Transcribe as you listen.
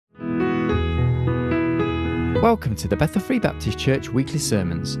Welcome to the Bethel Free Baptist Church weekly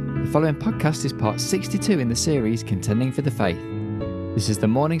sermons. The following podcast is part 62 in the series Contending for the Faith. This is the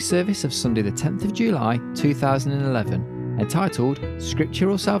morning service of Sunday the 10th of July 2011, entitled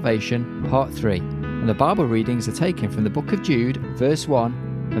Scriptural Salvation Part 3, and the Bible readings are taken from the book of Jude, verse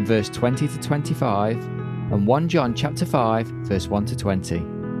 1 and verse 20 to 25, and 1 John chapter 5, verse 1 to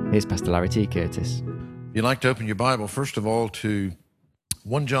 20. Here's Pastor Larry T. Curtis. If you'd like to open your Bible, first of all, to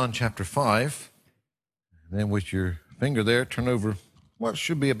 1 John chapter 5, and then with your finger there, turn over what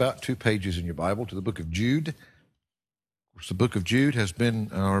should be about 2 pages in your Bible to the book of Jude. Of course, the book of Jude has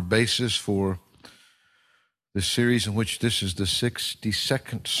been our basis for this series, in which this is the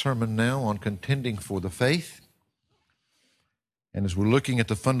 62nd sermon now on contending for the faith. And as we're looking at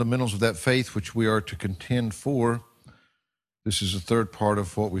the fundamentals of that faith which we are to contend for, this is the third part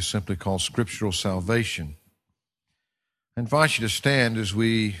of what we simply call scriptural salvation. I invite you to stand as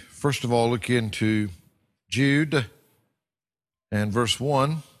we first of all look into Jude and verse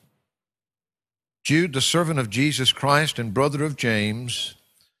 1. Jude, the servant of Jesus Christ and brother of James.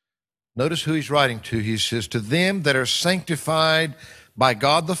 Notice who he's writing to. He says, to them that are sanctified by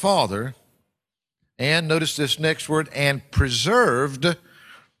God the Father, and notice this next word, and preserved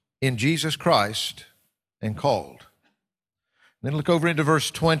in Jesus Christ and called. Then look over into verse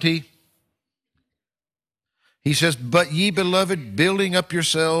 20. He says, but ye beloved, building up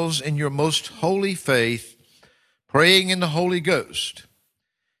yourselves in your most holy faith, praying in the Holy Ghost,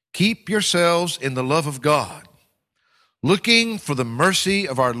 keep yourselves in the love of God, looking for the mercy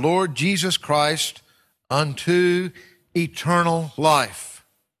of our Lord Jesus Christ unto eternal life.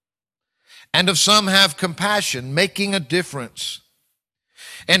 And of some have compassion, making a difference,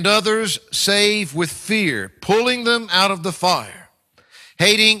 and others save with fear, pulling them out of the fire,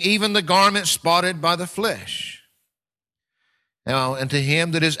 hating even the garment spotted by the flesh. Now, and to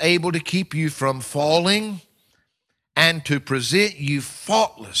him that is able to keep you from falling, and to present you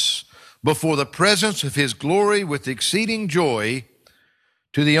faultless before the presence of his glory with exceeding joy,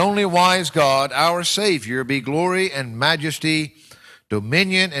 to the only wise God, our Savior, be glory and majesty,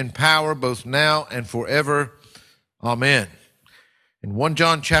 dominion and power, both now and forever. Amen. In 1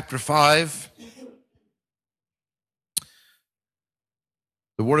 John chapter 5,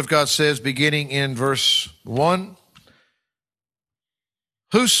 the Word of God says, beginning in verse 1,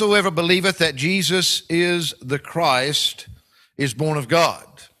 whosoever believeth that Jesus is the Christ is born of God.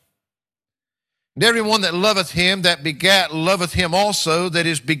 And everyone that loveth him that begat loveth him also that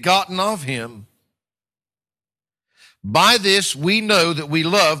is begotten of him. By this we know that we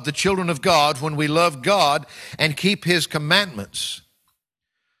love the children of God, when we love God and keep his commandments.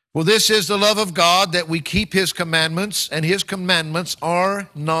 For this is the love of God, that we keep his commandments, and his commandments are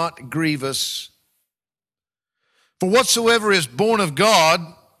not grievous. For whatsoever is born of God,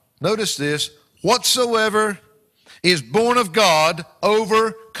 notice this, whatsoever is born of God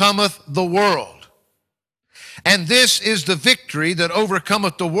overcometh the world. And this is the victory that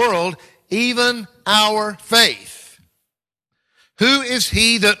overcometh the world, even our faith. Who is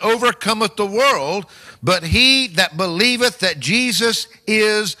he that overcometh the world, but he that believeth that Jesus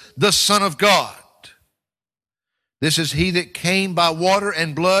is the Son of God? This is he that came by water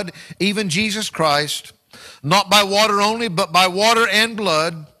and blood, even Jesus Christ, not by water only, but by water and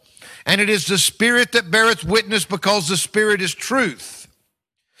blood. And it is the Spirit that beareth witness, because the Spirit is truth.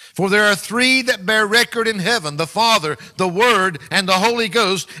 For there are 3 that bear record in heaven, the Father, the Word, and the Holy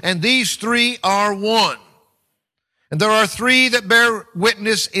Ghost, and these 3 are one. And there are 3 that bear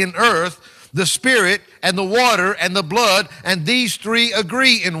witness in earth, the Spirit, and the water, and the blood, and these 3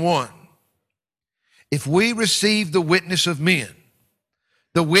 agree in one. If we receive the witness of men,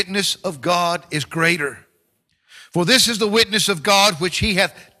 the witness of God is greater. For this is the witness of God which he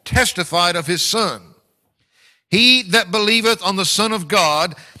hath testified of his Son. He that believeth on the Son of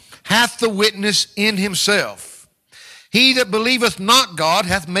God hath the witness in himself. He that believeth not God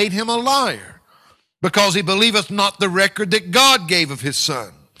hath made him a liar, because he believeth not the record that God gave of his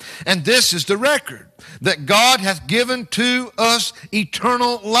Son. And this is the record, that God hath given to us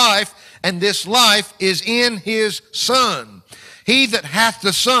eternal life, and this life is in his Son. He that hath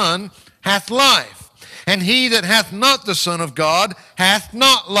the Son hath life, and he that hath not the Son of God hath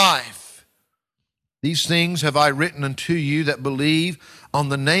not life. These things have I written unto you that believe on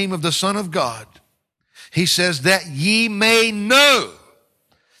the name of the Son of God. He says, that ye may know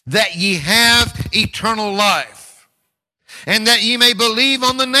that ye have eternal life, and that ye may believe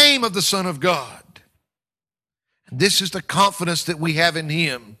on the name of the Son of God. And this is the confidence that we have in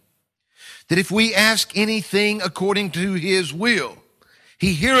him, that if we ask anything according to his will,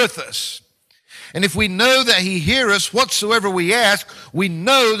 he heareth us. And if we know that he heareth us whatsoever we ask, we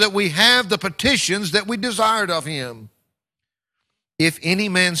know that we have the petitions that we desired of him. If any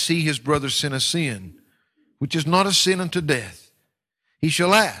man see his brother sin a sin, which is not a sin unto death, he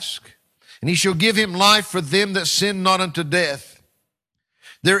shall ask, and he shall give him life for them that sin not unto death.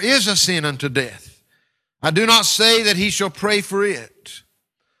 There is a sin unto death. I do not say that he shall pray for it.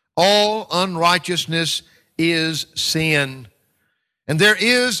 All unrighteousness is sin, and there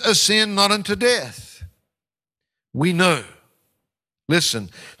is a sin not unto death. We know,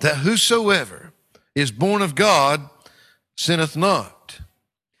 listen, that whosoever is born of God sinneth not.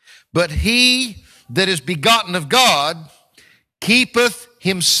 But he that is begotten of God keepeth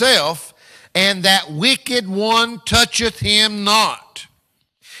himself, and that wicked one toucheth him not.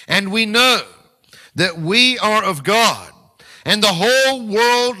 And we know that we are of God, and the whole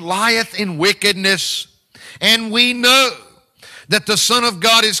world lieth in wickedness. And we know that the Son of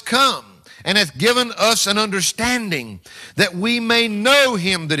God is come, and hath given us an understanding, that we may know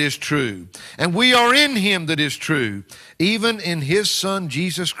him that is true. And we are in him that is true, even in his Son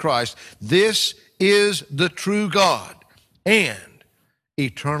Jesus Christ. This is the true God and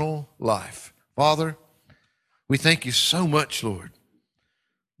eternal life. Father, we thank you so much, Lord.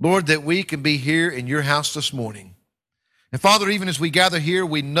 Lord, that we can be here in your house this morning. And Father, even as we gather here,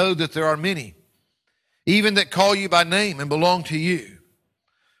 we know that there are many, even that call you by name and belong to you.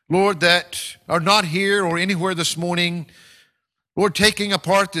 Lord, that are not here or anywhere this morning, Lord, taking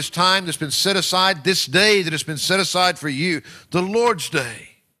apart this time that's been set aside, this day that has been set aside for you, the Lord's Day.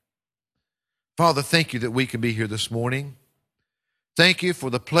 Father, thank you that we can be here this morning. Thank you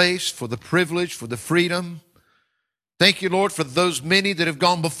for the place, for the privilege, for the freedom. Thank you, Lord, for those many that have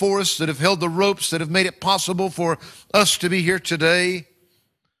gone before us, that have held the ropes, that have made it possible for us to be here today.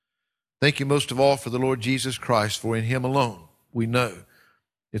 Thank you most of all for the Lord Jesus Christ, for in him alone we know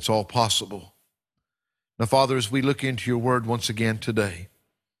it's all possible. Now, Father, as we look into your word once again today,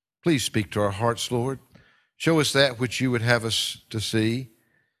 please speak to our hearts, Lord. Show us that which you would have us to see,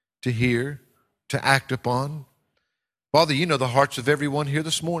 to hear, to act upon. Father, you know the hearts of everyone here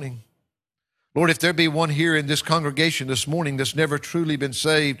this morning. Lord, if there be one here in this congregation this morning that's never truly been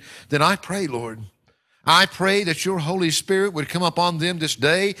saved, then I pray, Lord, I pray that your Holy Spirit would come upon them this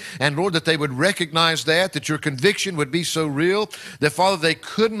day, and Lord, that they would recognize that your conviction would be so real that, Father, they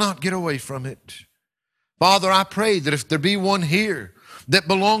could not get away from it. Father, I pray that if there be one here that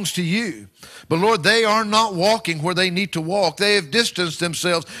belongs to you, but Lord, they are not walking where they need to walk. They have distanced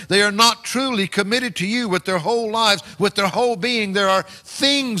themselves. They are not truly committed to you with their whole lives, with their whole being. There are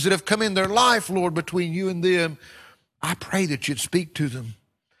things that have come in their life, Lord, between you and them. I pray that you'd speak to them.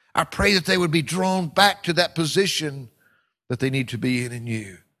 I pray that they would be drawn back to that position that they need to be in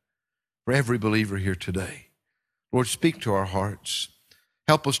you. For every believer here today, Lord, speak to our hearts.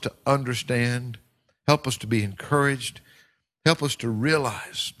 Help us to understand. Help us to be encouraged. Help us to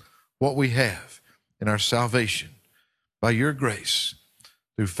realize what we have in our salvation by your grace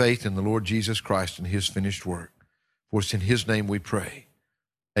through faith in the Lord Jesus Christ and his finished work. For it's in his name we pray.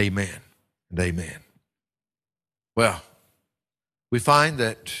 Amen and amen. Well, we find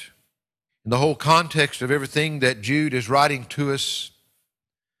that in the whole context of everything that Jude is writing to us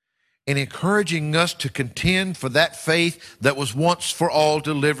and encouraging us to contend for that faith that was once for all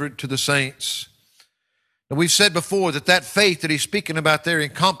delivered to the saints. And we've said before that that faith that he's speaking about there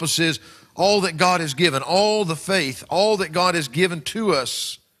encompasses all that God has given, all the faith, all that God has given to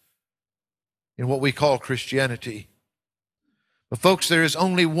us in what we call Christianity. But folks, there is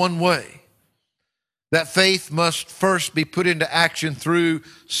only one way. That faith must first be put into action through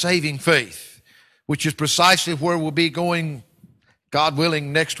saving faith, which is precisely where we'll be going, God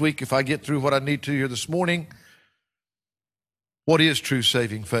willing, next week if I get through what I need to here this morning. What is true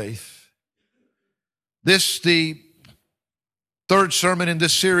saving faith? This, the third sermon in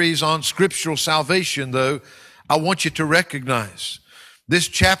this series on scriptural salvation, though, I want you to recognize this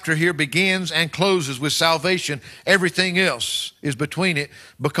chapter here begins and closes with salvation. Everything else is between it,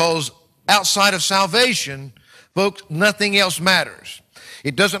 because outside of salvation, folks, nothing else matters.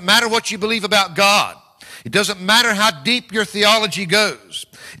 It doesn't matter what you believe about God. It doesn't matter how deep your theology goes.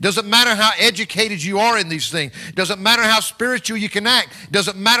 It doesn't matter how educated you are in these things. It doesn't matter how spiritual you can act. It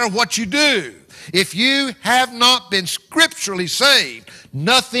doesn't matter what you do. If you have not been scripturally saved,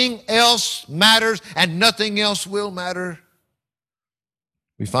 nothing else matters and nothing else will matter.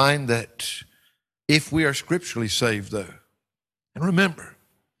 We find that if we are scripturally saved, though, and remember,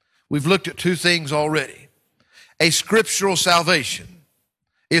 we've looked at two things already: a scriptural salvation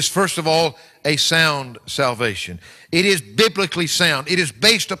is, first of all, a sound salvation. It is biblically sound. It is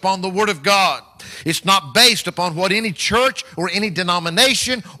based upon the Word of God. It's not based upon what any church or any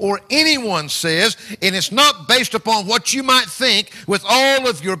denomination or anyone says, and it's not based upon what you might think with all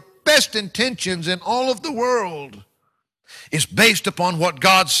of your best intentions in all of the world. It's based upon what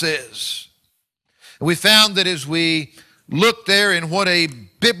God says. And we found that as we look there in what a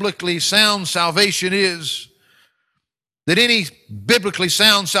biblically sound salvation is, that any biblically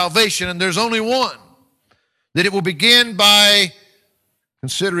sound salvation, and there's only one, that it will begin by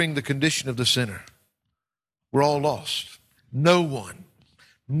considering the condition of the sinner. We're all lost. No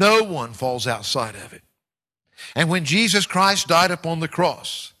one falls outside of it. And when Jesus Christ died upon the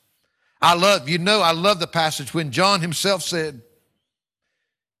cross, I love the passage when John himself said,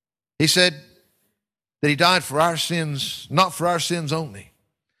 he said that he died for our sins, not for our sins only.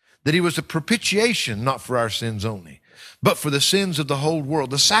 That he was a propitiation, not for our sins only, but for the sins of the whole world.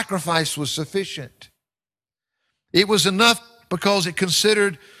 The sacrifice was sufficient. It was enough because it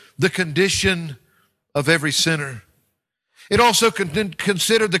considered the condition of every sinner. It also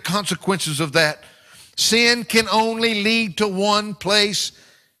considered the consequences of that. Sin can only lead to one place,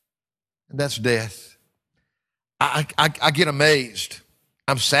 and that's death. I get amazed.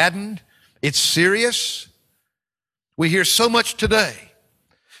 I'm saddened. It's serious. We hear so much today.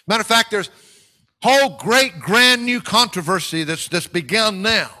 Matter of fact, there's whole great grand new controversy that's begun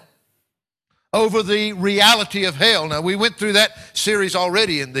now over the reality of hell. Now, we went through that series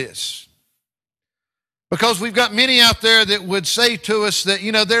already in this. Because we've got many out there that would say to us that,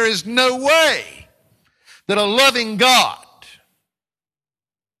 there is no way that a loving God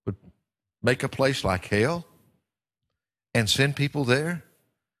would make a place like hell and send people there,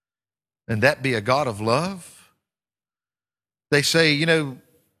 and that be a God of love. They say,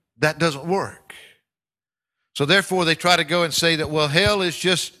 that doesn't work. So therefore they try to go and say that, well, hell is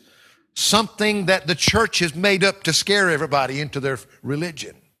just something that the church has made up to scare everybody into their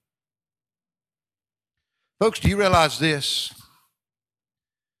religion. Folks, do you realize this?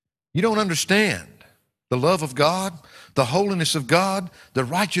 You don't understand the love of God, the holiness of God, the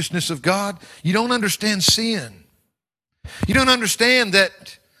righteousness of God. You don't understand sin. You don't understand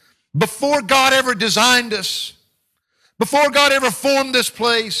that before God ever designed us, before God ever formed this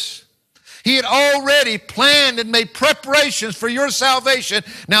place, He had already planned and made preparations for your salvation.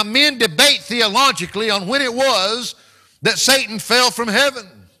 Now, men debate theologically on when it was that Satan fell from heaven.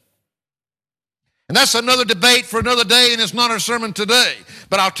 And that's another debate for another day, and it's not our sermon today.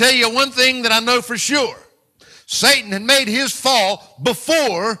 But I'll tell you one thing that I know for sure. Satan had made his fall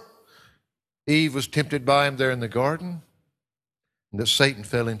before Eve was tempted by him there in the garden, and that Satan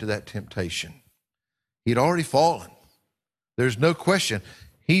fell into that temptation. He'd already fallen. There's no question.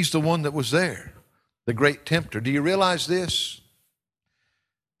 He's the one that was there, the great tempter. Do you realize this?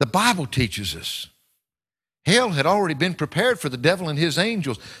 The Bible teaches us hell had already been prepared for the devil and his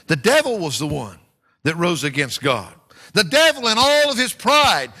angels. The devil was the one that rose against God. The devil, in all of his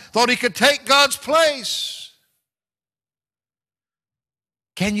pride, thought he could take God's place.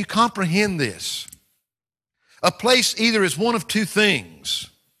 Can you comprehend this? A place either is one of two things.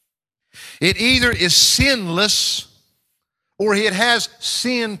 It either is sinless or it has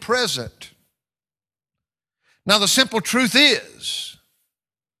sin present. Now, the simple truth is,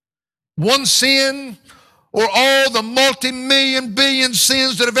 one sin or all the multi-million, billion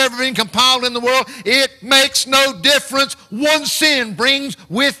sins that have ever been compiled in the world, it makes no difference. One sin brings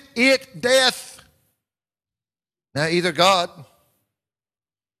with it death. Now, either God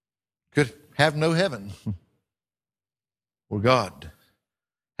could have no heaven, or God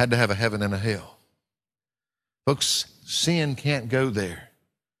had to have a heaven and a hell. Folks, sin can't go there.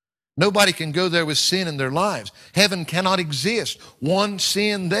 Nobody can go there with sin in their lives. Heaven cannot exist. One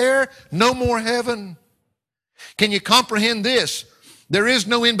sin there, no more heaven. Can you comprehend this? There is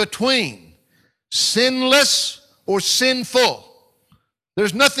no in-between. Sinless or sinful.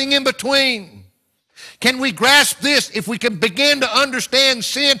 There's nothing in between. Can we grasp this? If we can begin to understand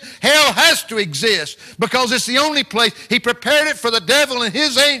sin, hell has to exist because it's the only place. He prepared it for the devil and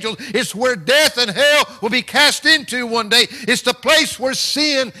his angels. It's where death and hell will be cast into one day. It's the place where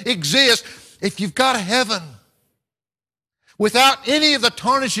sin exists. If you've got a heaven without any of the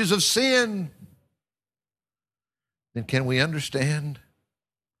tarnishes of sin, then can we understand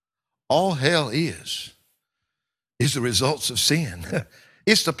all hell is the results of sin.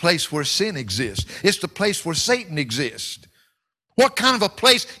 It's the place where sin exists. It's the place where Satan exists. What kind of a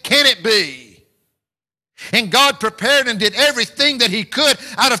place can it be? And God prepared and did everything that he could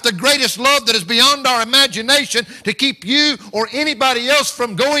out of the greatest love that is beyond our imagination to keep you or anybody else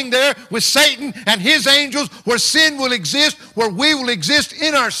from going there with Satan and his angels, where sin will exist, where we will exist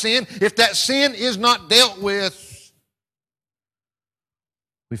in our sin if that sin is not dealt with.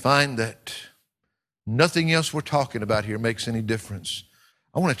 We find that nothing else we're talking about here makes any difference.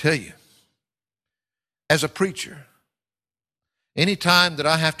 I want to tell you, as a preacher, any time that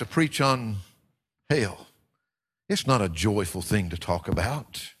I have to preach on hell, it's not a joyful thing to talk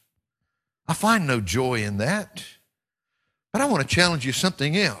about. I find no joy in that. But I want to challenge you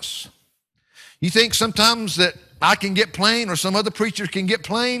something else. You think sometimes that I can get plain or some other preachers can get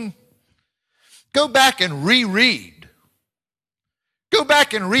plain? Go back and reread. Go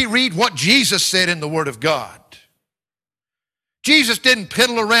back and reread what Jesus said in the Word of God. Jesus didn't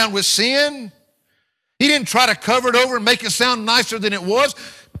piddle around with sin. He didn't try to cover it over and make it sound nicer than it was.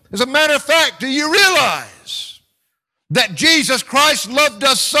 As a matter of fact, do you realize that Jesus Christ loved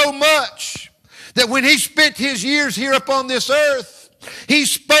us so much that when he spent his years here upon this earth, he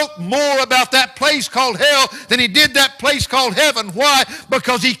spoke more about that place called hell than he did that place called heaven? Why?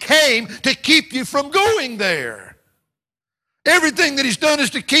 Because he came to keep you from going there. Everything that he's done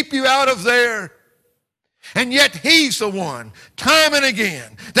is to keep you out of there. And yet he's the one, time and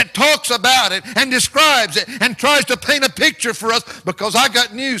again, that talks about it and describes it and tries to paint a picture for us, because I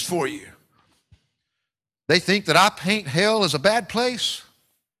got news for you. They think that I paint hell as a bad place,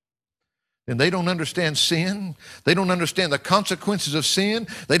 and they don't understand sin. They don't understand the consequences of sin.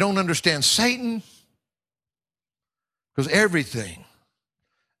 They don't understand Satan. Because everything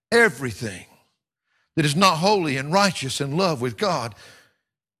that is not holy and righteous and love with God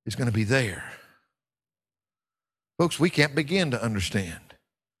is going to be there. Folks, we can't begin to understand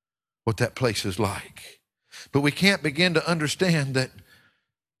what that place is like. But we can't begin to understand that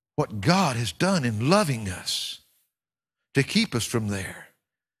what God has done in loving us to keep us from there.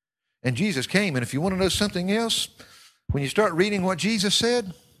 And Jesus came, and if you want to know something else, when you start reading what Jesus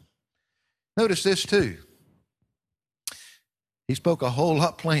said, notice this too. He spoke a whole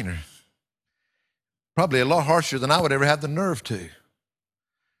lot plainer, probably a lot harsher than I would ever have the nerve to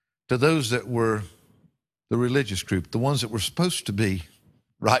those that were the religious group, the ones that were supposed to be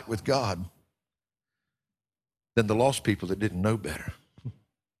right with God, than the lost people that didn't know better.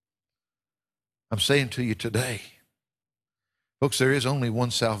 I'm saying to you today, folks, there is only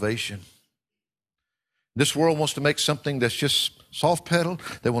one salvation. This world wants to make something that's just soft-pedaled.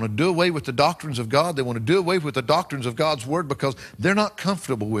 They want to do away with the doctrines of God. They want to do away with the doctrines of God's Word because they're not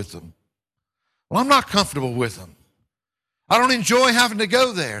comfortable with them. Well, I'm not comfortable with them. I don't enjoy having to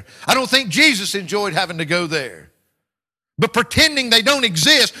go there. I don't think Jesus enjoyed having to go there. But pretending they don't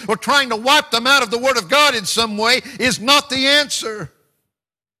exist or trying to wipe them out of the Word of God in some way is not the answer.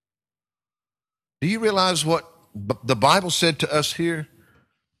 Do you realize what the Bible said to us here?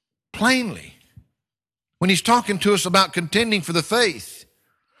 Plainly, when he's talking to us about contending for the faith.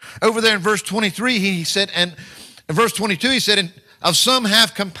 Over there in verse 23, he said, and in verse 22, he said, and of some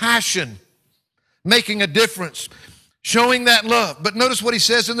have compassion, making a difference, showing that love. But notice what he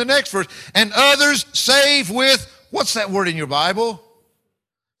says in the next verse. And others save with, what's that word in your Bible?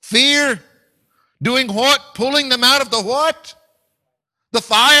 Fear. Doing what? Pulling them out of the what? The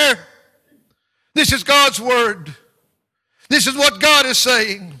fire. This is God's word. This is what God is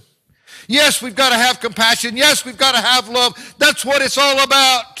saying. Yes, we've got to have compassion. Yes, we've got to have love. That's what it's all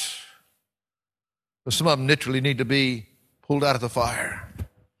about. But some of them literally need to be pulled out of the fire.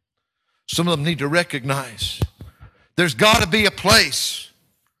 Some of them need to recognize there's got to be a place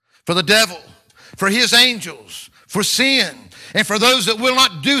for the devil, for his angels, for sin, and for those that will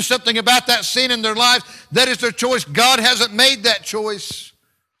not do something about that sin in their lives. That is their choice. God hasn't made that choice.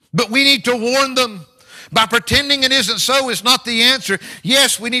 But we need to warn them. By pretending it isn't so is not the answer.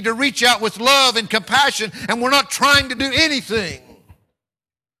 Yes, we need to reach out with love and compassion, and we're not trying to do anything.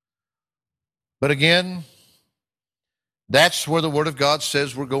 But again, that's where the Word of God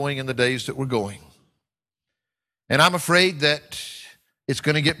says we're going in the days that we're going. And I'm afraid that it's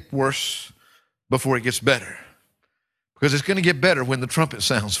going to get worse before it gets better. Because it's going to get better when the trumpet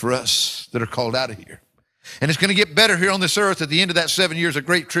sounds for us that are called out of here. And it's going to get better here on this earth at the end of that 7 years of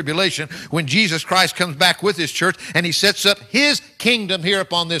great tribulation when Jesus Christ comes back with his church and he sets up his kingdom here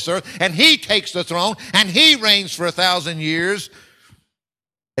upon this earth and he takes the throne and he reigns for 1,000 years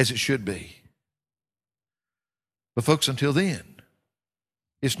as it should be. But folks, until then,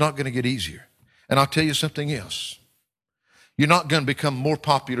 it's not going to get easier. And I'll tell you something else. You're not going to become more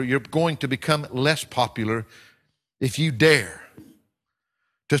popular. You're going to become less popular if you dare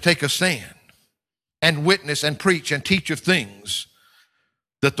to take a stand and witness and preach and teach of things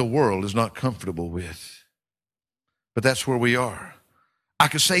that the world is not comfortable with. But that's where we are. I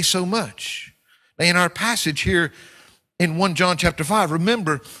could say so much. In our passage here in 1 John chapter 5,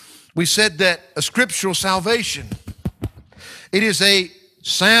 remember, we said that a scriptural salvation, it is a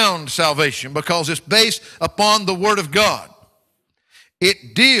sound salvation because it's based upon the Word of God.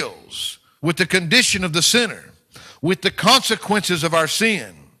 It deals with the condition of the sinner, with the consequences of our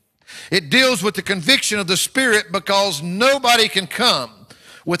sin. It deals with the conviction of the Spirit because nobody can come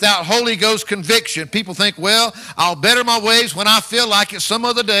without Holy Ghost conviction. People think, well, I'll better my ways when I feel like it some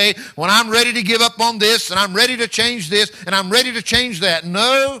other day, when I'm ready to give up on this and I'm ready to change this and I'm ready to change that.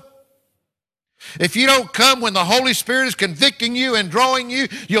 No. If you don't come when the Holy Spirit is convicting you and drawing you,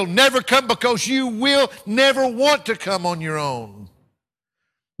 you'll never come because you will never want to come on your own.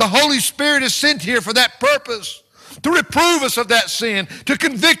 The Holy Spirit is sent here for that purpose, to reprove us of that sin, to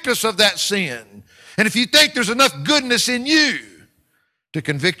convict us of that sin. And if you think there's enough goodness in you to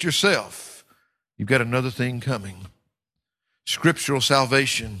convict yourself, you've got another thing coming. Scriptural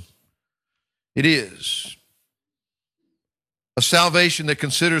salvation. It is a salvation that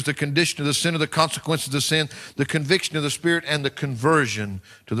considers the condition of the sinner, the consequences of the sin, the conviction of the Spirit, and the conversion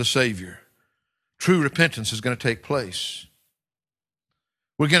to the Savior. True repentance is going to take place.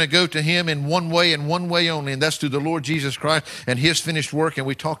 We're going to go to Him in one way and one way only, and that's through the Lord Jesus Christ and His finished work, and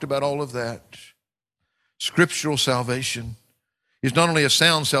we talked about all of that. Scriptural salvation is not only a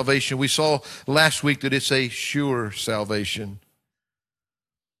sound salvation, we saw last week that it's a sure salvation.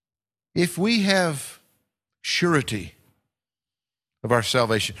 If we have surety of our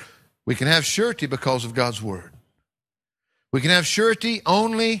salvation, we can have surety because of God's Word. We can have surety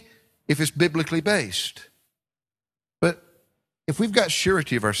only if it's biblically based. But if we've got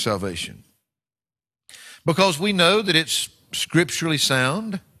surety of our salvation, because we know that it's scripturally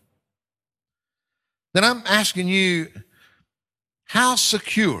sound, then I'm asking you, how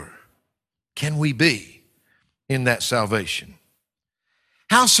secure can we be in that salvation?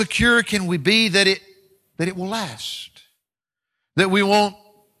 How secure can we be that it will last? That we won't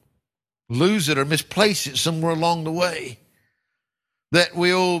lose it or misplace it somewhere along the way? That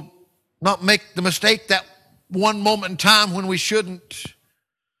we'll not make the mistake that one moment in time when we shouldn't?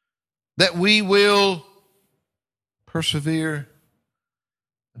 That we will persevere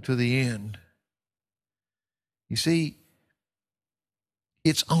until the end? You see,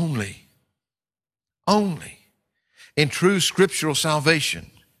 it's only in true scriptural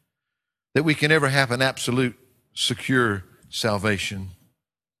salvation that we can ever have an absolute secure salvation.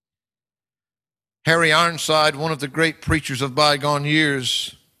 Harry Ironside, one of the great preachers of bygone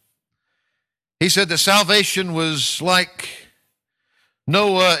years, he said that salvation was like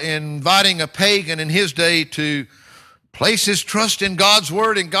Noah inviting a pagan in his day to place his trust in God's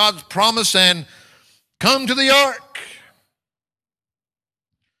word and God's promise and come to the ark.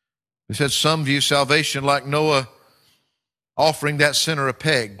 He said some view salvation like Noah offering that sinner a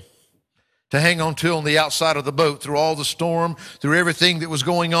peg to hang on to on the outside of the boat through all the storm, through everything that was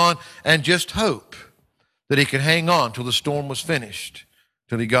going on, and just hope that he could hang on till the storm was finished,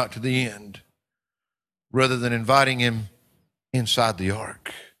 till he got to the end, rather than inviting him inside the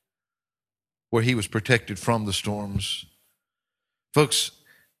ark where he was protected from the storms. Folks,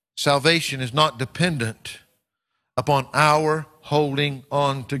 salvation is not dependent upon our holding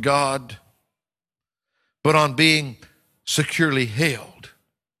on to God, but on being securely held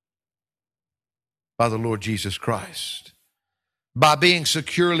by the Lord Jesus Christ, by being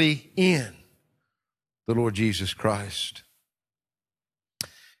securely in the Lord Jesus Christ.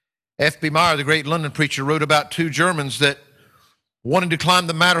 F.B. Meyer, the great London preacher, wrote about two Germans that wanted to climb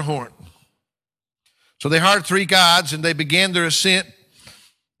the Matterhorn. So they hired 3 guides and they began their ascent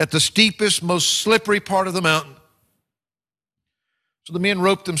at the steepest, most slippery part of the mountain. So the men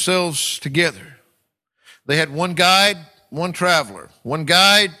roped themselves together. They had one guide, one traveler, one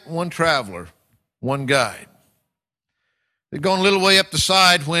guide, one traveler, one guide. They'd gone a little way up the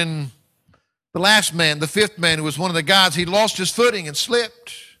side when the last man, the 5th man, who was one of the guides, he lost his footing and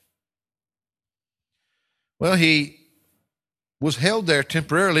slipped. Well, he was held there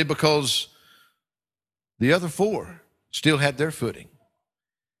temporarily because the other 4 still had their footing.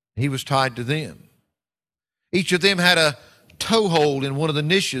 He was tied to them. Each of them had a toehold in one of the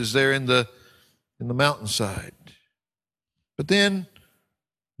niches there in the mountainside. But then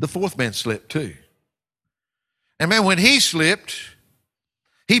the 4th man slipped too. And man, when he slipped,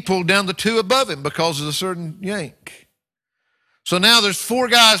 he pulled down the 2 above him because of the certain yank. So now there's 4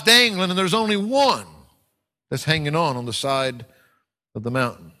 guys dangling and there's only one that's hanging on the side of the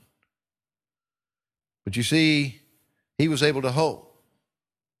mountain. But you see, he was able to hold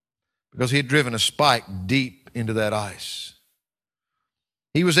because he had driven a spike deep into that ice.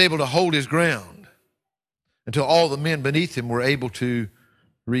 He was able to hold his ground until all the men beneath him were able to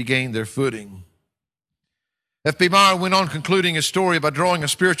regain their footing. F.B. Meyer went on concluding his story by drawing a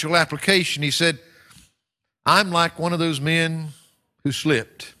spiritual application. He said, I'm like one of those men who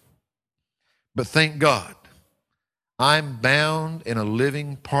slipped, but thank God, I'm bound in a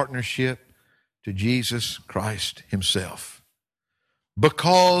living partnership to Jesus Christ himself.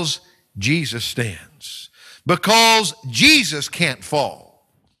 Because Jesus stands, because Jesus can't fall,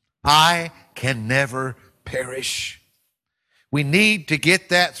 I can never perish. We need to get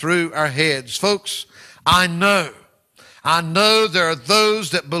that through our heads. Folks, I know there are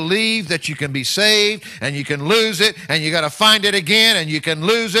those that believe that you can be saved and you can lose it and you got to find it again and you can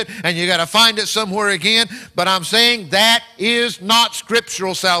lose it and you got to find it somewhere again. But I'm saying that is not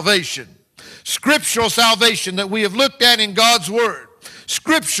scriptural salvation. Scriptural salvation that we have looked at in God's Word,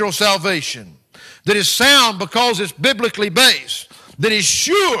 scriptural salvation that is sound because it's biblically based, that is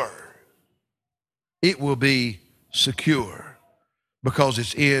sure, it will be secure because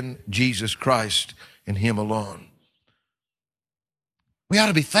it's in Jesus Christ and Him alone. We ought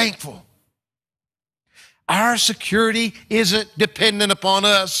to be thankful. Our security isn't dependent upon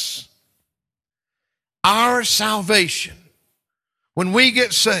us. Our salvation, when we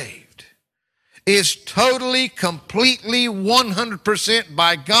get saved, is totally, completely, 100%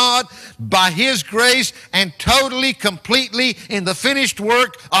 by God, by His grace, and totally, completely in the finished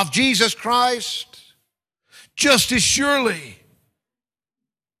work of Jesus Christ. Just as surely,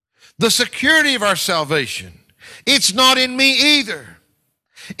 the security of our salvation, it's not in me either.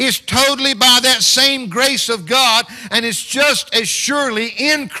 It's totally by that same grace of God, and it's just as surely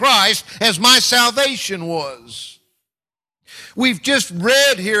in Christ as my salvation was. We've just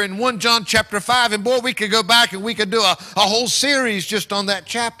read here in 1 John chapter 5, and boy, we could go back and we could do a whole series just on that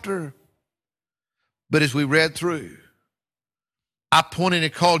chapter. But as we read through, I pointed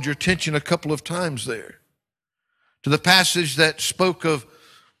and called your attention a couple of times there to the passage that spoke of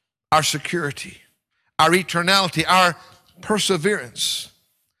our security, our eternality, our perseverance.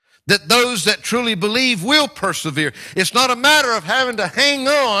 That those that truly believe will persevere. It's not a matter of having to hang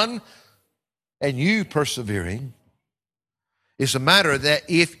on and you persevering. It's a matter that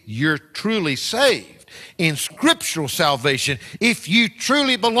if you're truly saved in scriptural salvation, if you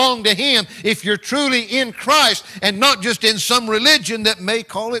truly belong to Him, if you're truly in Christ and not just in some religion that may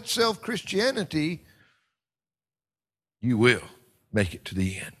call itself Christianity, you will make it to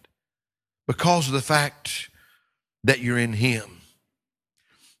the end because of the fact that you're in Him.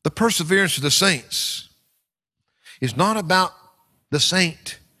 The perseverance of the saints is not about the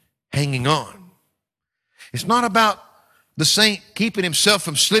saint hanging on. It's not about the saint keeping himself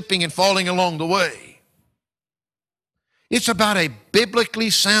from slipping and falling along the way. It's about a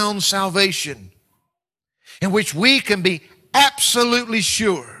biblically sound salvation in which we can be absolutely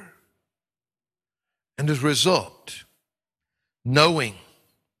sure. And as a result, knowing.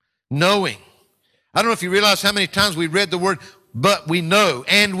 I don't know if you realize how many times we read the word but we know,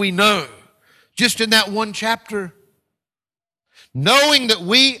 and we know, just in that one chapter. Knowing that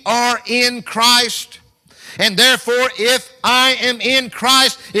we are in Christ, and therefore if I am in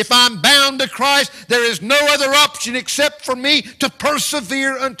Christ, if I'm bound to Christ, there is no other option except for me to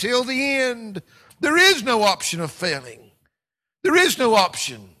persevere until the end. There is no option of failing. There is no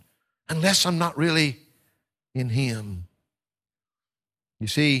option unless I'm not really in Him. You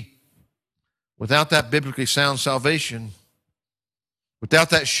see, without that biblically sound salvation,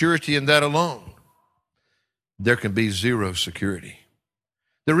 without that surety and that alone, there can be zero security.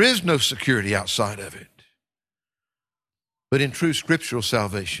 There is no security outside of it. But in true scriptural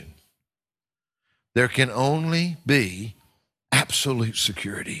salvation, there can only be absolute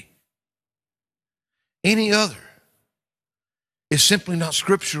security. Any other is simply not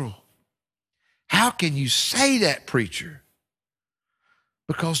scriptural. How can you say that, preacher?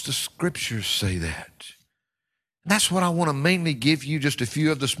 Because the scriptures say that. That's what I want to mainly give you just a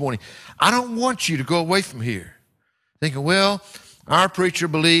few of this morning. I don't want you to go away from here thinking, well, our preacher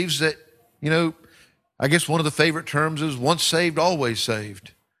believes that, I guess one of the favorite terms is once saved, always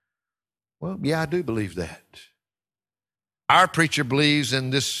saved. Well, yeah, I do believe that. Our preacher believes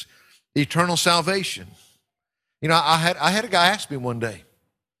in this eternal salvation. I had a guy ask me one day.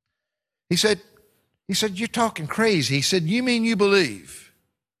 He said, you're talking crazy. He said, you mean you believe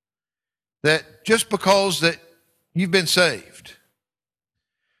that just because that you've been saved,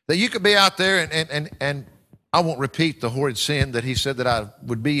 that you could be out there and I won't repeat the horrid sin that he said that I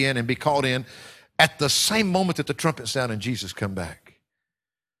would be in and be caught in at the same moment that the trumpet sounded and Jesus come back.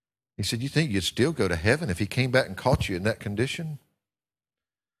 He said, you think you'd still go to heaven if He came back and caught you in that condition?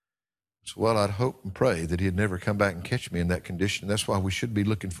 So, well, I'd hope and pray that He'd never come back and catch me in that condition. That's why we should be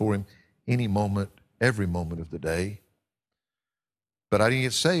looking for Him any moment every moment of the day. But I didn't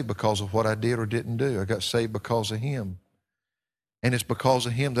get saved because of what I did or didn't do. I got saved because of Him. And it's because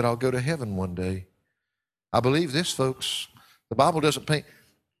of Him that I'll go to heaven one day. I believe this, folks. The Bible doesn't paint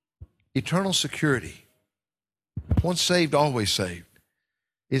eternal security. Once saved, always saved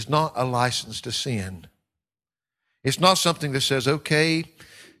is not a license to sin. It's not something that says, okay,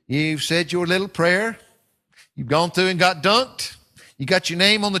 you've said your little prayer. You've gone through and got dunked. You got your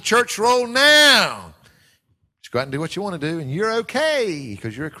name on the church roll now. Just go out and do what you want to do, and you're okay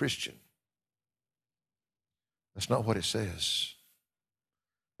because you're a Christian. That's not what it says.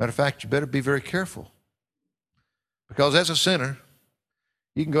 Matter of fact, you better be very careful. Because as a sinner,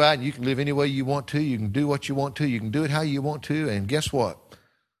 you can go out and you can live any way you want to. You can do what you want to. You can do it how you want to. And guess what?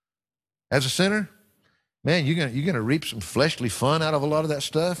 As a sinner, man, you're gonna reap some fleshly fun out of a lot of that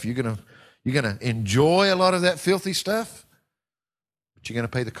stuff. You're gonna enjoy a lot of that filthy stuff. But you're gonna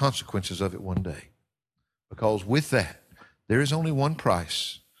pay the consequences of it one day. Because with that, there is only one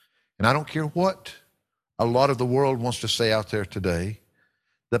price. And I don't care what a lot of the world wants to say out there today.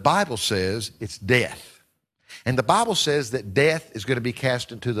 The Bible says it's death. And the Bible says that death is going to be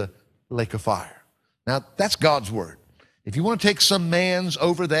cast into the lake of fire. Now, that's God's word. If you want to take some man's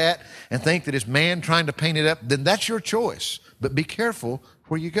over that and think that it's man trying to paint it up, then that's your choice. But be careful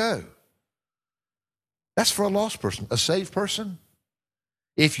where you go. That's for a lost person. A saved person,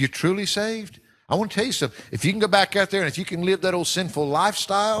 if you're truly saved, I want to tell you something. If you can go back out there and if you can live that old sinful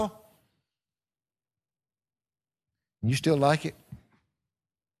lifestyle, and you still like it,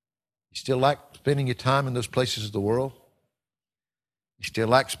 you still like spending your time in those places of the world, you still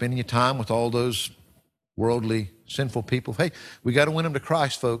like spending your time with all those worldly, sinful people. Hey, we got to win them to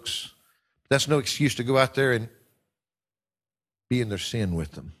Christ, folks. That's no excuse to go out there and be in their sin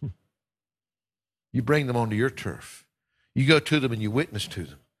with them. You bring them onto your turf. You go to them and you witness to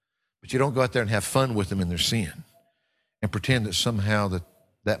them. But you don't go out there and have fun with them in their sin and pretend that somehow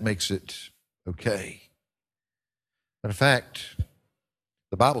that makes it okay. Matter of fact,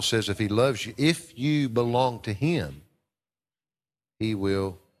 the Bible says if He loves you, if you belong to Him, He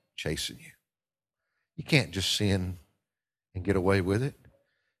will chasten you. You can't just sin and get away with it.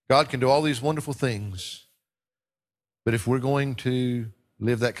 God can do all these wonderful things, but if we're going to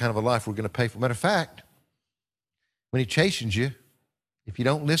live that kind of a life, we're going to pay for it. Matter of fact, when He chastens you, if you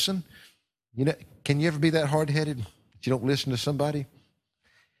don't listen, can you ever be that hard-headed that you don't listen to somebody?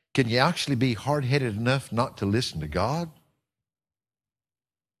 Can you actually be hard-headed enough not to listen to God?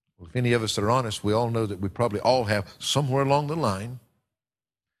 Well, if any of us are honest, we all know that we probably all have somewhere along the line.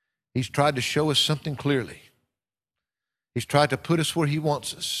 He's tried to show us something clearly. He's tried to put us where He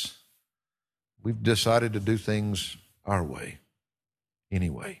wants us. We've decided to do things our way,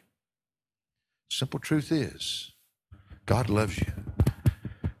 anyway. Simple truth is, God loves you.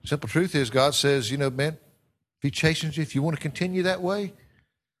 Simple truth is, God says, man, if He chastens you, if you want to continue that way,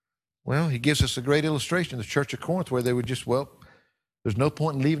 well, He gives us a great illustration, the church of Corinth, where they would just, there's no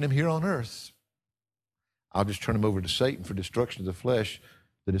point in leaving him here on earth. I'll just turn him over to Satan for destruction of the flesh,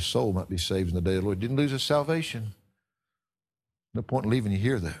 that his soul might be saved in the day of the Lord. Didn't lose his salvation. No point in leaving you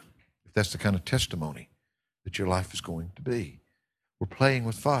here, though, if that's the kind of testimony that your life is going to be. We're playing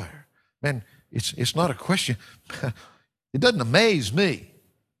with fire. Man, it's not a question. It doesn't amaze me,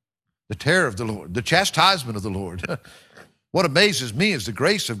 the terror of the Lord, the chastisement of the Lord. What amazes me is the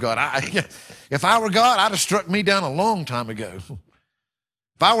grace of God. If I were God, I'd have struck me down a long time ago.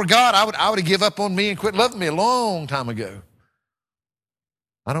 If I were God, I would have give up on me and quit loving me a long time ago.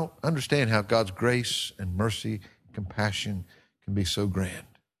 I don't understand how God's grace and mercy and compassion can be so grand.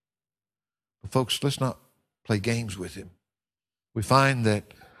 But folks, let's not play games with Him. We find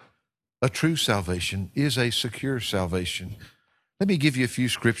that a true salvation is a secure salvation. Let me give you a few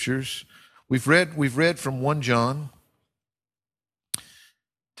scriptures. We've read from 1 John.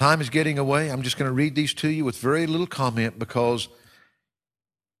 Time is getting away. I'm just going to read these to you with very little comment because,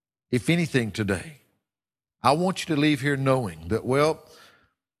 if anything today, I want you to leave here knowing that,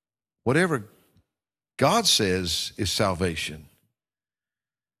 whatever God says is salvation,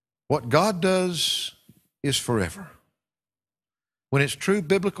 what God does is forever. When it's true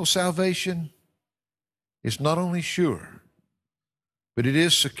biblical salvation, it's not only sure, but it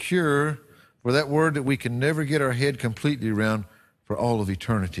is secure, for that word that we can never get our head completely around, for all of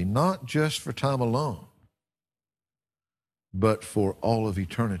eternity, not just for time alone, but for all of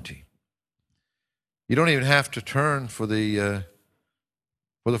eternity. You don't even have to turn for the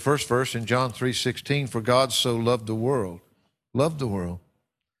first verse in John 3:16. For God so loved the world,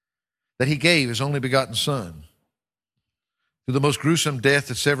 that He gave His only begotten Son, through the most gruesome death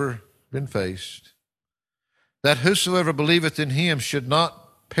that's ever been faced, that whosoever believeth in Him should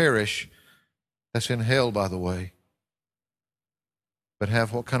not perish, That's in hell, by the way. But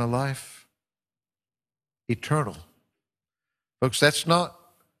have what kind of life? Eternal. Folks, that's not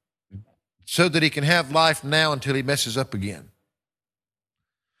so that he can have life now until he messes up again.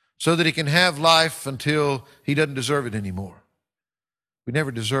 So that he can have life until he doesn't deserve it anymore. We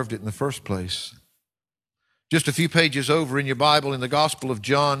never deserved it in the first place. Just a few pages over in your Bible, in the Gospel of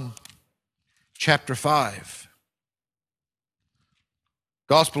John, chapter 5.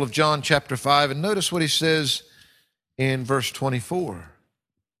 Gospel of John, chapter 5, and notice what he says in verse 24.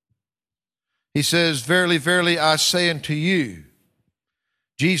 He says, "Verily, verily, I say unto you,"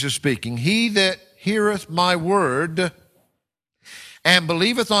 Jesus speaking, "he that heareth my word and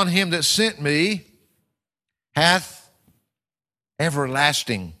believeth on him that sent me hath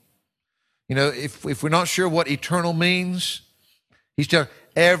everlasting." You know, if we're not sure what eternal means, he's telling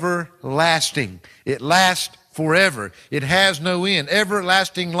everlasting. It lasts forever. It has no end.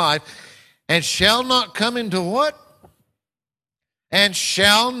 Everlasting life. And shall not come into what? And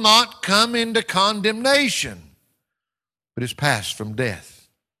shall not come into condemnation, but is passed from death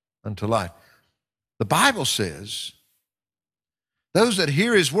unto life. The Bible says, those that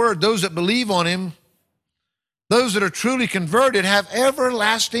hear his word, those that believe on him, those that are truly converted have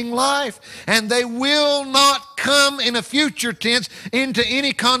everlasting life, and they will not come in a future tense into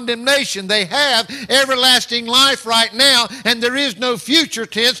any condemnation. They have everlasting life right now, and there is no future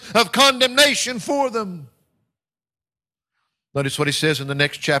tense of condemnation for them. Notice what he says in the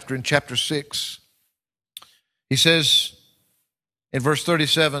next chapter, in chapter 6. He says in verse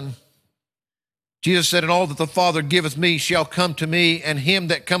 37, Jesus said, "And all that the Father giveth me shall come to me, and him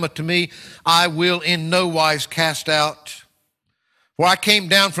that cometh to me I will in no wise cast out. For I came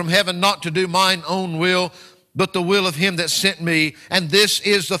down from heaven not to do mine own will, but the will of him that sent me. And this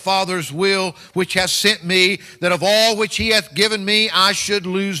is the Father's will which hath sent me, that of all which he hath given me I should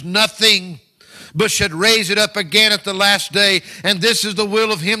lose nothing, but should raise it up again at the last day. And this is the will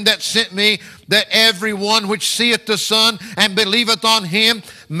of him that sent me, that every one which seeth the Son and believeth on him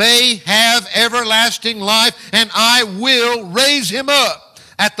may have everlasting life, and I will raise him up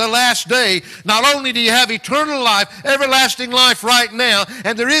at the last day." Not only do you have eternal life, everlasting life right now,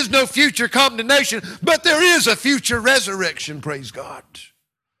 and there is no future condemnation, but there is a future resurrection, praise God.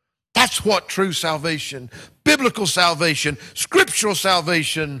 That's what true salvation, biblical salvation, scriptural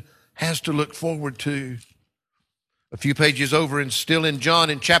salvation has to look forward to. A few pages over and still in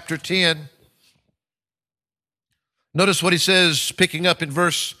John in chapter 10. Notice what he says, picking up in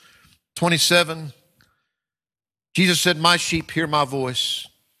verse 27. Jesus said, "My sheep hear my voice,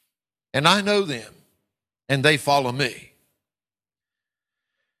 and I know them, and they follow me.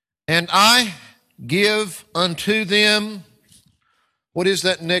 And I give unto them," what is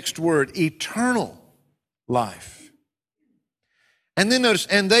that next word? Eternal life. And then notice,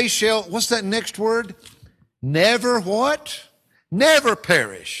 "and they shall," what's that next word? Never what? Never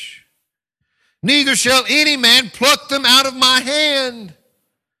perish. Neither shall any man pluck them out of my hand.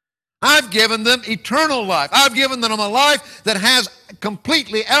 I've given them eternal life. I've given them a life that has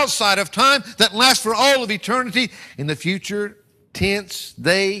completely outside of time, that lasts for all of eternity. In the future tense,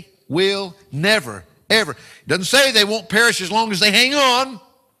 they will never, ever. It doesn't say they won't perish as long as they hang on.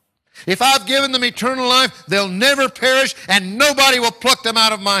 If I've given them eternal life, they'll never perish, and nobody will pluck them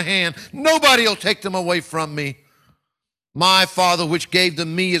out of my hand. Nobody will take them away from me. My Father which gave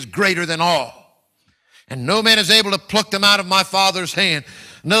them me is greater than all, and no man is able to pluck them out of my Father's hand.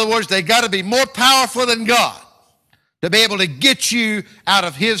 In other words, they got to be more powerful than God to be able to get you out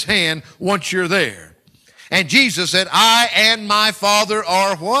of his hand once you're there. And Jesus said, "I and my Father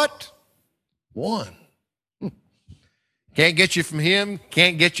are" what? One. Can't get you from him,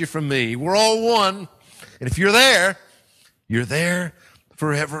 can't get you from me. We're all one. And if you're there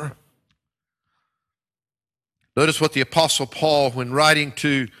forever. Notice what the Apostle Paul, when writing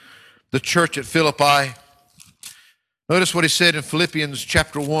to the church at Philippi, notice what he said in Philippians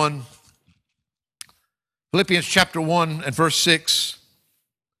chapter 1. Philippians chapter 1 and verse 6.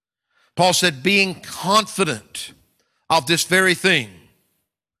 Paul said, "Being confident of this very thing,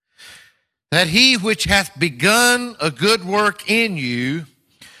 that he which hath begun a good work in you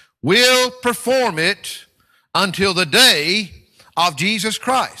will perform it until the day of Jesus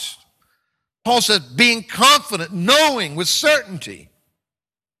Christ." Paul says, being confident, knowing with certainty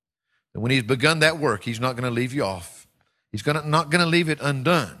that when he's begun that work, he's not going to leave you off. He's not going to leave it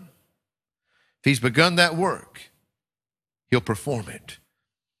undone. If he's begun that work, he'll perform it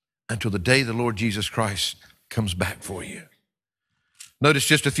until the day the Lord Jesus Christ comes back for you. Notice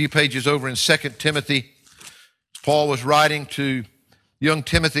just a few pages over in 2 Timothy, Paul was writing to young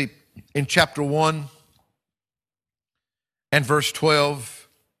Timothy in chapter 1 and verse 12.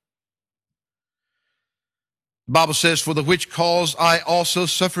 The Bible says, for the which cause I also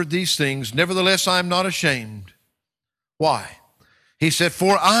suffered these things. Nevertheless, I am not ashamed. Why? He said,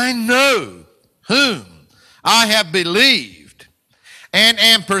 for I know whom I have believed, and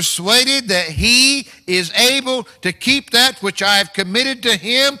am persuaded that he is able to keep that which I have committed to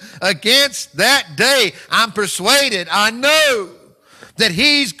him against that day. I'm persuaded, I know that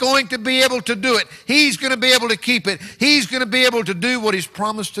he's going to be able to do it. He's going to be able to keep it. He's going to be able to do what he's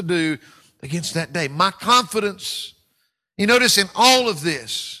promised to do against that day. My confidence, you notice in all of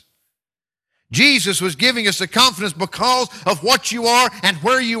this, Jesus was giving us the confidence because of what you are and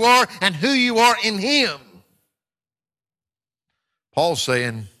where you are and who you are in him. Paul's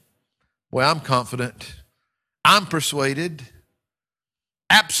saying, well, I'm confident, I'm persuaded,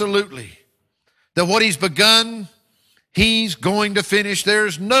 absolutely, that what he's begun, he's going to finish.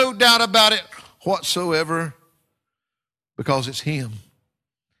 There's no doubt about it whatsoever, because it's him.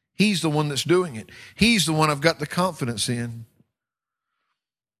 He's the one that's doing it. He's the one I've got the confidence in.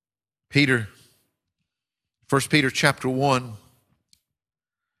 Peter, 1 Peter chapter 1,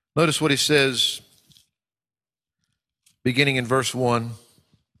 notice what he says, beginning in verse 1.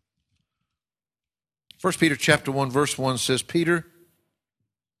 1 Peter chapter 1, verse 1 says, Peter,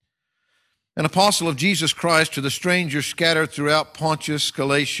 an apostle of Jesus Christ, to the strangers scattered throughout Pontus,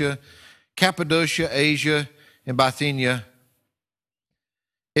 Galatia, Cappadocia, Asia, and Bithynia,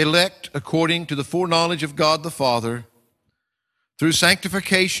 elect according to the foreknowledge of God the Father, through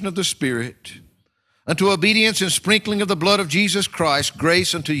sanctification of the Spirit, unto obedience and sprinkling of the blood of Jesus Christ,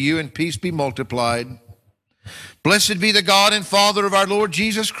 grace unto you and peace be multiplied. Blessed be the God and Father of our Lord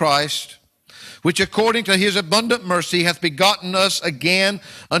Jesus Christ, which according to his abundant mercy hath begotten us again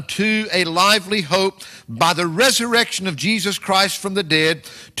unto a lively hope by the resurrection of Jesus Christ from the dead,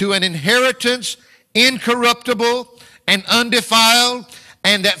 to an inheritance incorruptible and undefiled,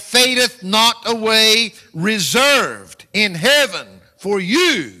 and that fadeth not away, reserved in heaven for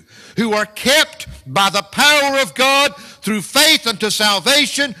you, who are kept by the power of God through faith unto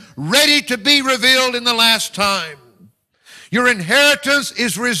salvation, ready to be revealed in the last time. Your inheritance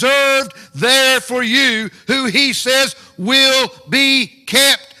is reserved there for you, who he says will be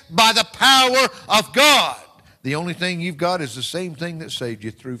kept by the power of God. The only thing you've got is the same thing that saved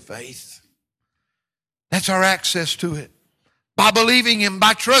you, through faith. That's our access to it. By believing him,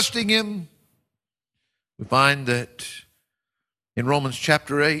 by trusting him. We find that in Romans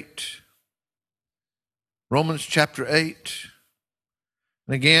chapter 8,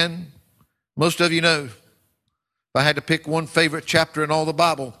 and again, most of you know, if I had to pick one favorite chapter in all the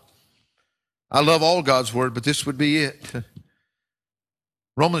Bible, I love all God's word, but this would be it.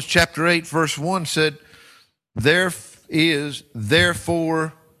 Romans chapter 8, verse 1 said, there is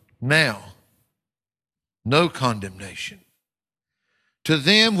therefore now no condemnation to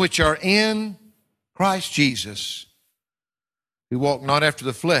them which are in Christ Jesus, who walk not after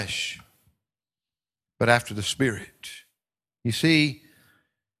the flesh, but after the Spirit. You see,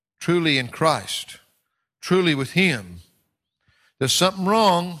 truly in Christ, truly with him, there's something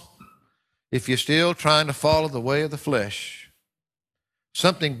wrong if you're still trying to follow the way of the flesh.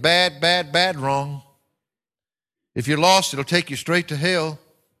 Something bad wrong. If you're lost, it'll take you straight to hell.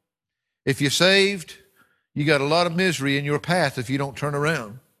 If you're saved, you got a lot of misery in your path if you don't turn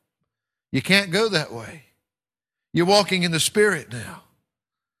around. You can't go that way. You're walking in the Spirit now.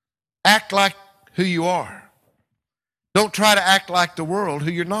 Act like who you are. Don't try to act like the world,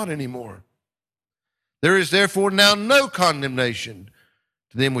 who you're not anymore. There is therefore now no condemnation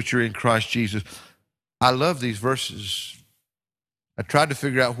to them which are in Christ Jesus. I love these verses. I tried to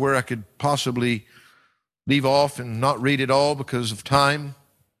figure out where I could possibly leave off and not read it all because of time.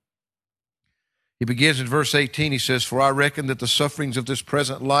 He begins in verse 18. He says, for I reckon that the sufferings of this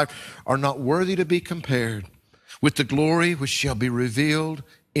present life are not worthy to be compared with the glory which shall be revealed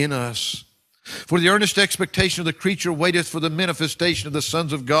in us. For the earnest expectation of the creature waiteth for the manifestation of the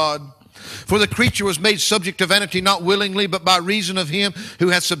sons of God. For the creature was made subject to vanity, not willingly, but by reason of him who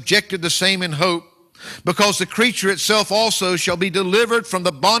hath subjected the same in hope. Because the creature itself also shall be delivered from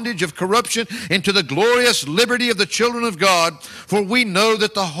the bondage of corruption into the glorious liberty of the children of God. For we know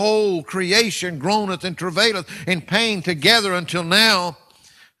that the whole creation groaneth and travaileth in pain together until now.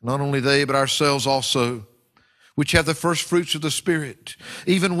 Not only they, but ourselves also, which have the first fruits of the Spirit,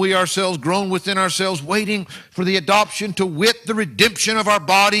 even we ourselves groan within ourselves, waiting for the adoption, to wit, the redemption of our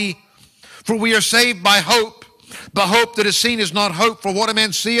body. For we are saved by hope. But hope that is seen is not hope, for what a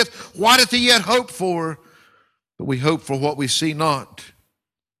man seeth, what doth he yet hope for? But we hope for what we see not.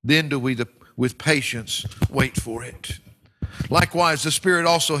 Then do we with patience wait for it. Likewise, the Spirit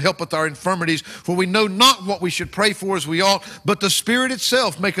also helpeth our infirmities, for we know not what we should pray for as we ought, but the Spirit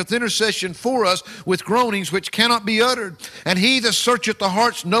itself maketh intercession for us with groanings which cannot be uttered. And he that searcheth the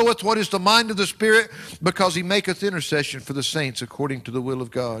hearts knoweth what is the mind of the Spirit, because he maketh intercession for the saints according to the will of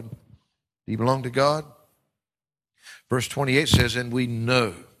God. Do you belong to God? Verse 28 says, and we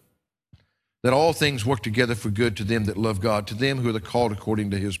know that all things work together for good to them that love God, to them who are the called according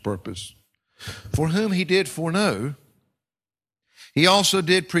to his purpose. For whom he did foreknow, he also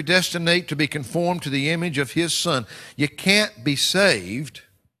did predestinate to be conformed to the image of his Son. You can't be saved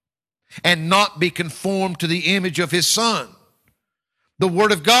and not be conformed to the image of his Son. The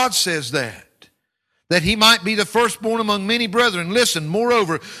Word of God says that he might be the firstborn among many brethren. Listen,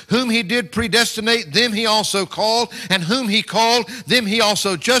 moreover, whom he did predestinate, them he also called, and whom he called, them he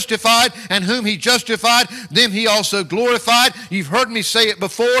also justified, and whom he justified, them he also glorified. You've heard me say it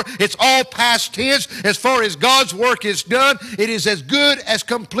before. It's all past tense. As far as God's work is done, it is as good as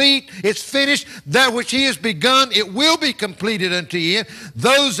complete. It's finished. That which he has begun, it will be completed unto the end.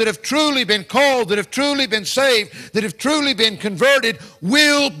 Those that have truly been called, that have truly been saved, that have truly been converted,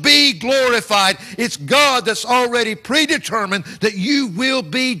 will be glorified. It's God that's already predetermined that you will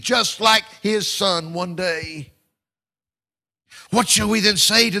be just like his Son one day. What shall we then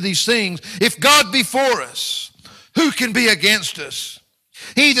say to these things? If God be for us, who can be against us?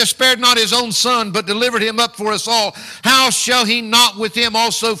 He that spared not his own Son, but delivered him up for us all, how shall he not with him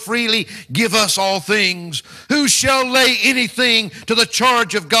also freely give us all things? Who shall lay anything to the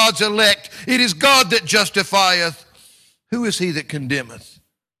charge of God's elect? It is God that justifieth. Who is he that condemneth?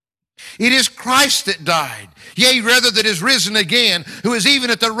 It is Christ that died, yea, rather that is risen again, who is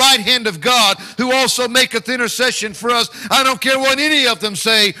even at the right hand of God, who also maketh intercession for us. I don't care what any of them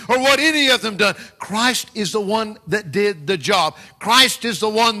say or what any of them done. Christ is the one that did the job. Christ is the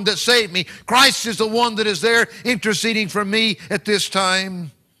one that saved me. Christ is the one that is there interceding for me at this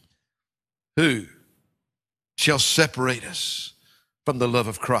time. Who shall separate us from the love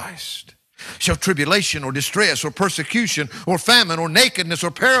of Christ? Shall tribulation or distress or persecution or famine or nakedness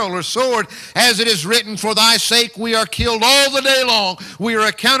or peril or sword, as it is written, for thy sake we are killed all the day long. We are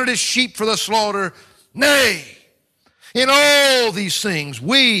accounted as sheep for the slaughter. Nay, in all these things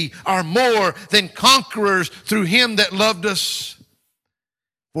we are more than conquerors through him that loved us.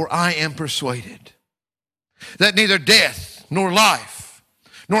 For I am persuaded that neither death nor life,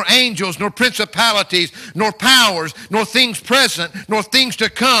 nor angels, nor principalities, nor powers, nor things present, nor things to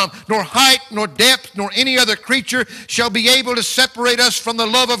come, nor height, nor depth, nor any other creature shall be able to separate us from the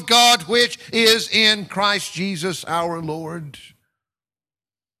love of God which is in Christ Jesus our Lord.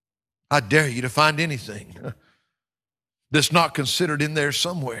 I dare you to find anything that's not considered in there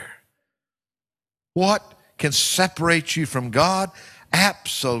somewhere. What can separate you from God?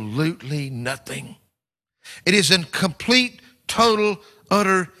 Absolutely nothing. It is in complete, total,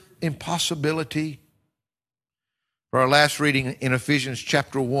 utter impossibility. For our last reading in Ephesians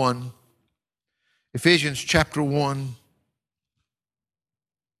chapter 1. Ephesians chapter 1.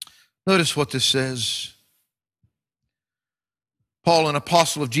 Notice what this says. Paul, an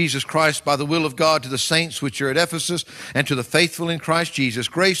apostle of Jesus Christ, by the will of God, to the saints which are at Ephesus, and to the faithful in Christ Jesus.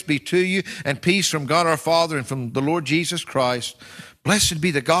 Grace be to you, and peace from God our Father and from the Lord Jesus Christ. Blessed be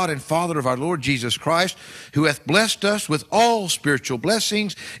the God and Father of our Lord Jesus Christ, who hath blessed us with all spiritual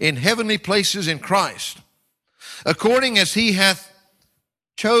blessings in heavenly places in Christ, according as he hath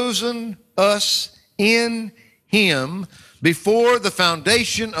chosen us in him before the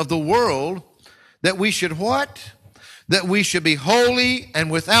foundation of the world, that we should what? That we should be holy and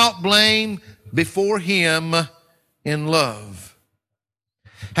without blame before him in love,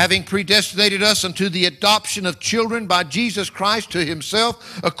 having predestinated us unto the adoption of children by Jesus Christ to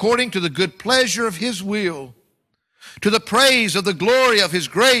himself, according to the good pleasure of his will, to the praise of the glory of his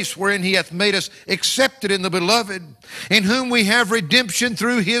grace, wherein he hath made us accepted in the beloved, in whom we have redemption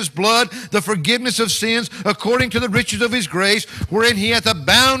through his blood, the forgiveness of sins, according to the riches of his grace, wherein he hath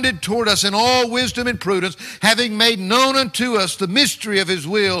abounded toward us in all wisdom and prudence, having made known unto us the mystery of his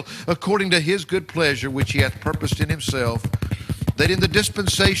will, according to his good pleasure, which he hath purposed in himself, that in the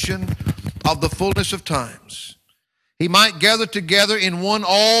dispensation of the fullness of times he might gather together in one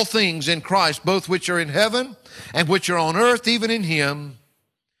all things in Christ, both which are in heaven and which are on earth, even in him,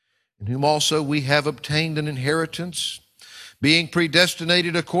 in whom also we have obtained an inheritance, being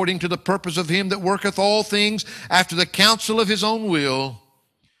predestinated according to the purpose of him that worketh all things after the counsel of his own will,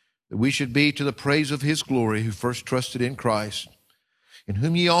 that we should be to the praise of his glory, who first trusted in Christ, in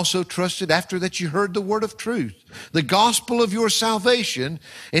whom ye also trusted after that ye heard the word of truth, the gospel of your salvation,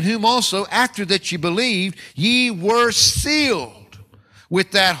 in whom also after that ye believed, ye were sealed with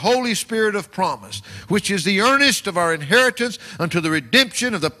that Holy Spirit of promise, which is the earnest of our inheritance unto the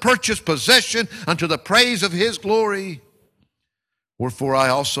redemption of the purchased possession, unto the praise of his glory. Wherefore I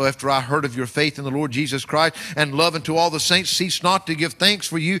also, after I heard of your faith in the Lord Jesus Christ and love unto all the saints, cease not to give thanks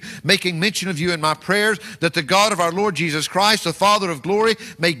for you, making mention of you in my prayers, that the God of our Lord Jesus Christ, the Father of glory,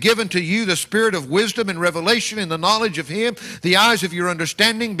 may give unto you the spirit of wisdom and revelation in the knowledge of him, the eyes of your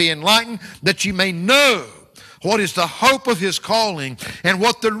understanding be enlightened, that ye may know what is the hope of his calling, and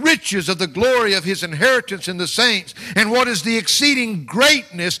what the riches of the glory of his inheritance in the saints, and what is the exceeding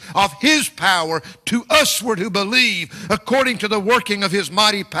greatness of his power to usward who believe, according to the working of his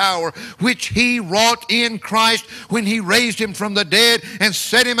mighty power, which he wrought in Christ when he raised him from the dead and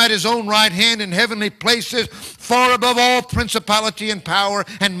set him at his own right hand in heavenly places, far above all principality and power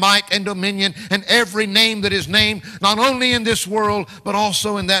and might and dominion and every name that is named, not only in this world, but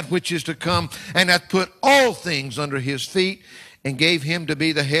also in that which is to come, and hath put all things under his feet, and gave him to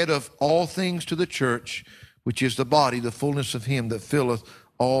be the head of all things to the church, which is the body, the fullness of him that filleth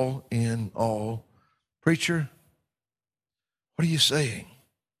all in all. Preacher, what are you saying?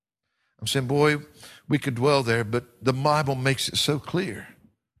 I'm saying, boy, we could dwell there, but the Bible makes it so clear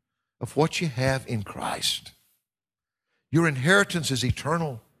of what you have in Christ. Your inheritance is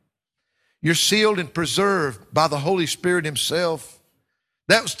eternal. You're sealed and preserved by the Holy Spirit himself.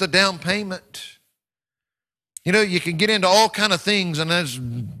 That was the down payment. You know, you can get into all kind of things, and that's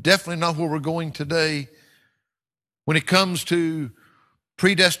definitely not where we're going today. When it comes to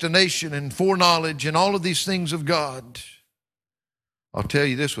predestination and foreknowledge and all of these things of God, I'll tell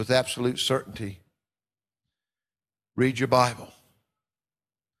you this with absolute certainty. Read your Bible.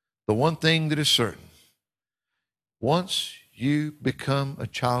 The one thing that is certain, once you become a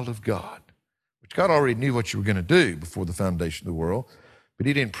child of God, which God already knew what you were going to do before the foundation of the world, but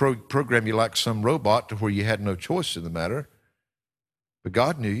he didn't program you like some robot to where you had no choice in the matter. But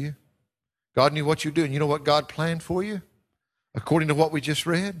God knew you. God knew what you were doing. You know what God planned for you? According to what we just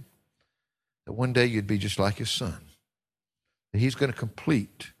read, that one day you'd be just like his son. That he's going to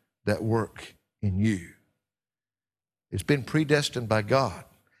complete that work in you. It's been predestined by God.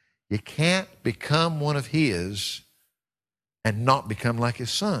 You can't become one of his and not become like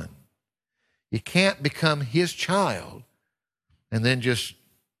his son. You can't become his child and then just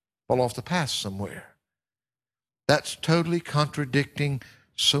fall off the path somewhere. That's totally contradicting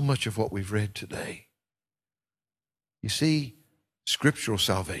so much of what we've read today. You see, scriptural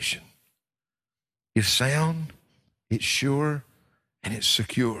salvation is sound, it's sure, and it's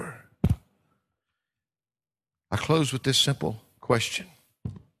secure. I close with this simple question.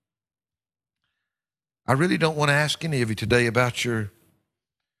 I really don't want to ask any of you today about your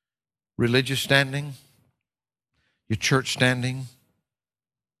religious standing, your church standing,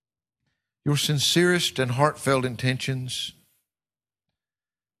 your sincerest and heartfelt intentions.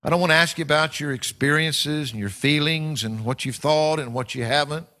 I don't want to ask you about your experiences and your feelings and what you've thought and what you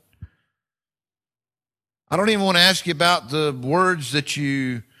haven't. I don't even want to ask you about the words that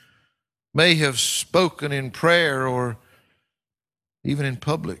you may have spoken in prayer or even in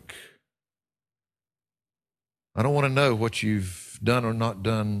public. I don't want to know what you've done or not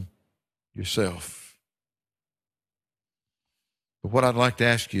done yourself. But what I'd like to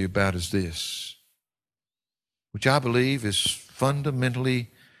ask you about is this, which I believe is fundamentally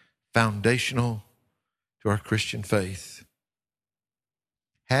foundational to our Christian faith.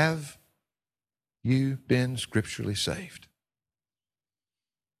 Have you been scripturally saved?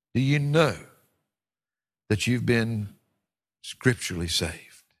 Do you know that you've been scripturally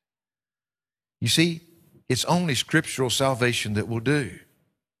saved? You see, it's only scriptural salvation that will do.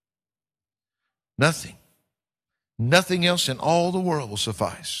 Nothing else in all the world will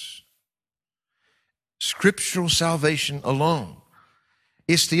suffice. Scriptural salvation alone.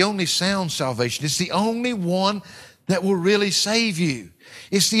 It's the only sound salvation. It's the only one that will really save you.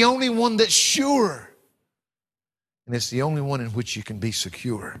 It's the only one that's sure. And it's the only one in which you can be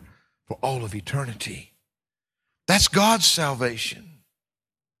secure for all of eternity. That's God's salvation.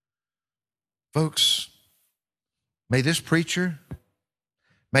 Folks, may this preacher,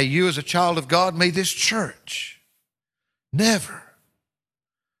 may you as a child of God, may this church never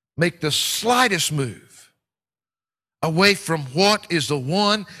make the slightest move away from what is the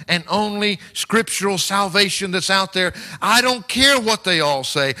one and only scriptural salvation that's out there. I don't care what they all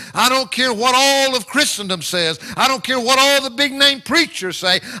say. I don't care what all of Christendom says. I don't care what all the big name preachers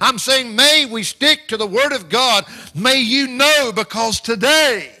say. I'm saying may we stick to the Word of God. May you know, because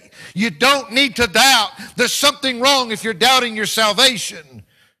today you don't need to doubt. There's something wrong if you're doubting your salvation.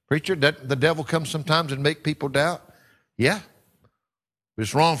 Preacher, the devil comes sometimes and make people doubt. Yeah. But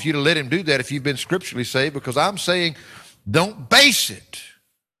it's wrong for you to let him do that if you've been scripturally saved, because I'm saying Don't base it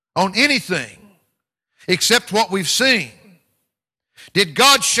on anything except what we've seen. Did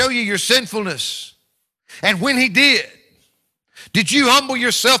God show you your sinfulness? And when He did you humble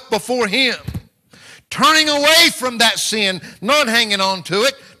yourself before Him, turning away from that sin, not hanging on to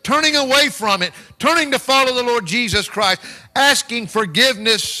it, turning away from it, turning to follow the Lord Jesus Christ, asking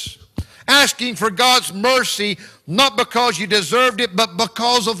forgiveness, asking for God's mercy, not because you deserved it, but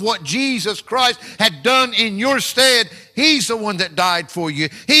because of what Jesus Christ had done in your stead. He's the one that died for you.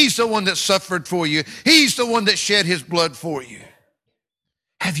 He's the one that suffered for you. He's the one that shed His blood for you.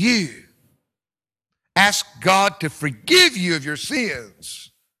 Have you asked God to forgive you of your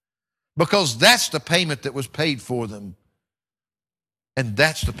sins? Because that's the payment that was paid for them. And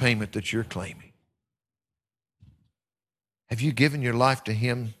that's the payment that you're claiming. Have you given your life to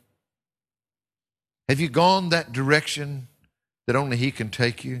Him? Have you gone that direction that only He can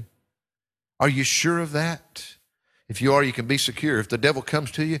take you? Are you sure of that? If you are, you can be secure. If the devil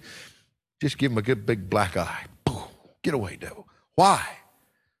comes to you, just give him a good big black eye. Boom. Get away, devil. Why?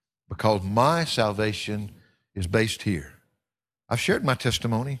 Because my salvation is based here. I've shared my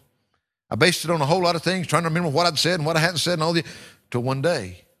testimony. I based it on a whole lot of things, trying to remember what I'd said and what I hadn't said and all the, till one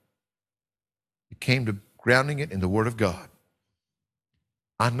day it came to grounding it in the Word of God.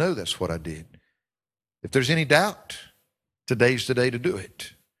 I know that's what I did. If there's any doubt, today's the day to do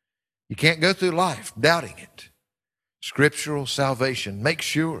it. You can't go through life doubting it. Scriptural salvation. Make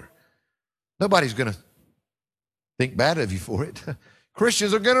sure. Nobody's going to think bad of you for it.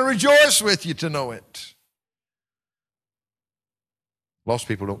 Christians are going to rejoice with you to know it. Lost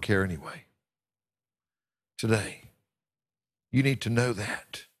people don't care anyway. Today, you need to know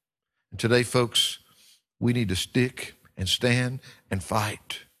that. And today, folks, we need to stick and stand and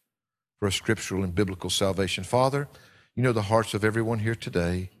fight for a scriptural and biblical salvation. Father, you know the hearts of everyone here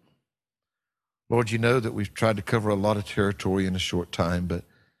today. Lord, you know that we've tried to cover a lot of territory in a short time, but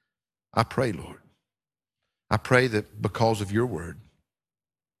I pray, Lord, I pray that because of your word,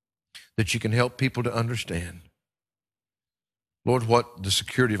 that you can help people to understand, Lord, what the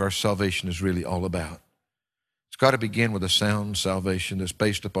security of our salvation is really all about. It's got to begin with a sound salvation that's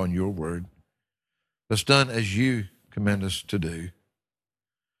based upon your word, that's done as you command us to do.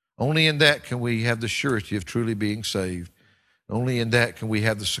 Only in that can we have the surety of truly being saved. Only in that can we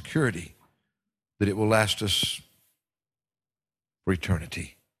have the security that it will last us for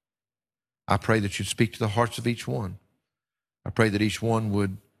eternity. I pray that you'd speak to the hearts of each one. I pray that each one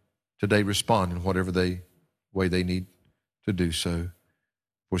would today respond in whatever way they need to do so.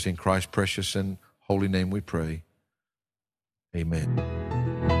 For it's in Christ's precious and holy name we pray. Amen.